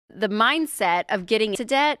The mindset of getting into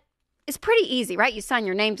debt is pretty easy, right? You sign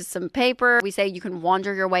your name to some paper. We say you can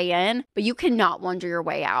wander your way in, but you cannot wander your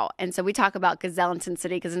way out. And so we talk about gazelle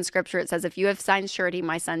intensity because in scripture it says, if you have signed surety,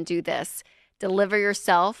 my son, do this. Deliver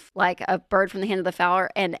yourself like a bird from the hand of the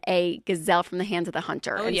fowler and a gazelle from the hands of the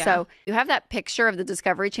hunter. So you have that picture of the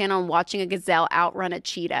Discovery Channel watching a gazelle outrun a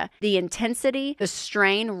cheetah. The intensity, the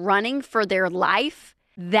strain, running for their life,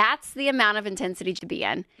 that's the amount of intensity to be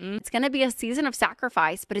in. It's going to be a season of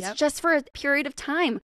sacrifice, but it's just for a period of time.